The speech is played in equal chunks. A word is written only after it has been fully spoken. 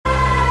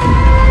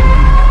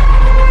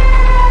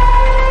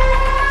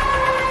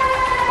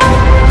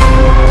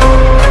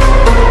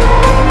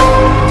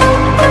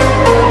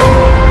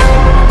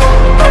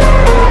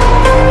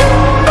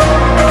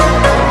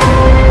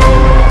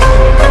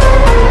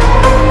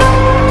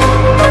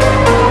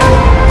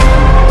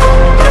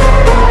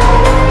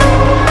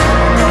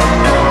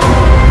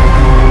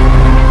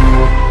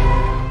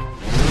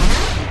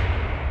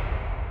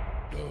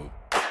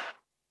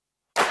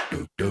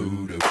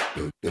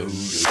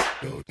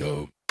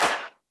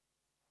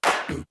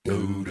This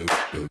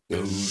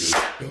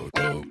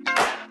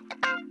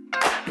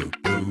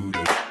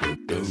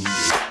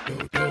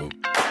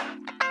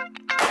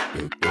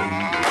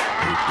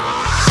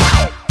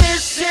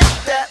shit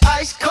that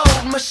ice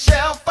cold,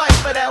 Michelle fight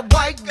for that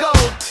white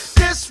gold.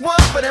 This one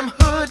for them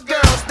hood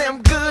girls,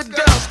 them good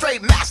girls,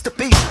 straight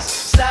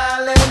masterpieces.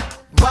 Stylin',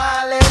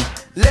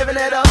 wildin', living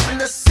it up in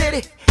the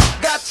city.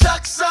 Got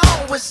Chuck's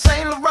on with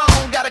Saint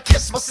Laurent, gotta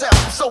kiss myself,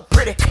 I'm so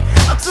pretty.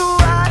 I'm too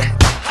hot.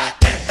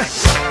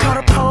 Call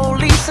the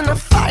police and the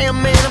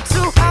fireman, I'm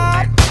too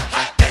hot.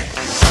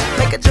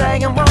 Make a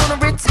dragon wanna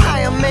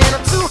retire, man,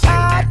 I'm too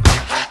hot.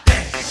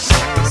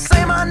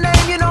 Say my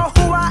name, you know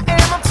who I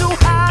am, I'm too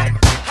hot.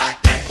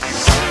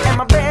 And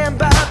my band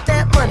bought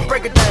that money,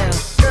 break it down.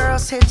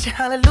 Girls hit you,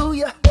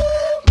 hallelujah.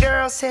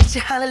 Girls hit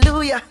you,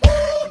 hallelujah.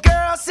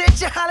 Girls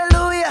hit you,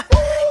 hallelujah.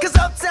 Cause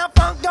Uptown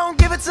Funk don't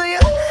give it to you.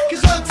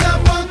 Cause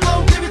Uptown Funk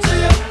don't give it to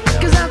you.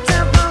 Cause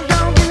Uptown Funk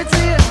don't give it to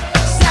you.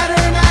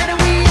 Saturday night and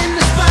we in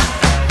the spot.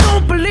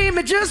 Don't believe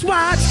me, just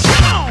watch.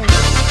 Come on.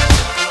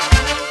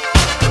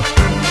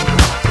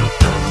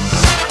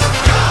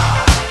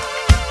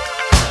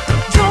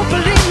 Don't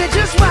believe me,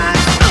 just watch.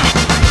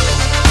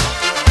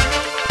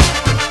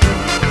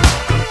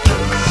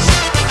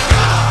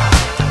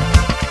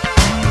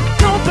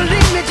 Don't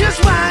believe me,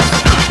 just watch.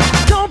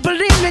 Don't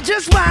believe me,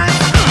 just watch.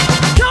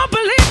 Don't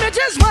believe me,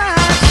 just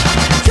watch.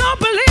 Don't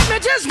believe me,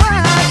 just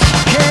watch.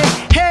 Hey,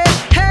 hey,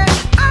 hey,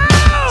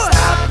 oh!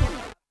 Stop.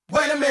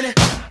 Wait a minute.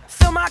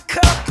 Fill my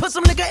cup, put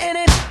some nigga in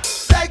it.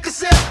 Take a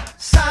sip,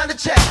 sign the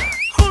check.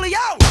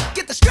 Julio,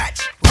 get the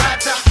stretch. Right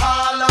to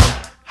Harlem,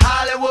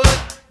 Hollywood,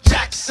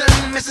 Jackson,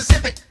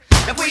 Mississippi.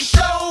 If we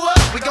show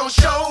up, we gon'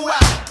 show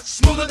out.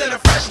 Smoother than a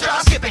fresh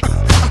drop. Skip it.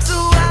 I'm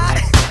too hot.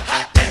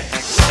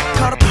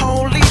 Call the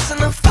police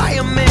and the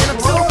fireman. I'm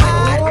too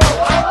hot.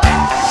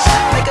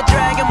 Make a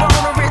dragon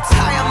wanna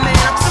retire,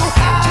 man. I'm too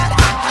hot.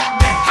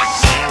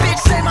 Bitch,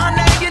 say my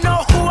name, you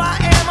know who I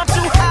am. I'm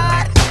too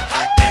hot.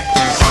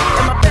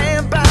 And my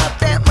band bought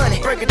that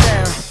money. Break it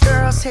down.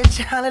 Girls hit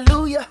you,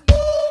 hallelujah.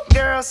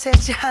 Girls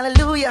hit you,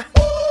 hallelujah.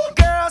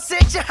 Girls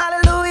hit you,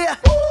 hallelujah.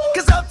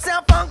 Cause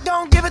Uptown Funk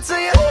don't give it to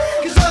you.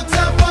 Cause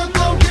Uptown Funk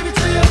don't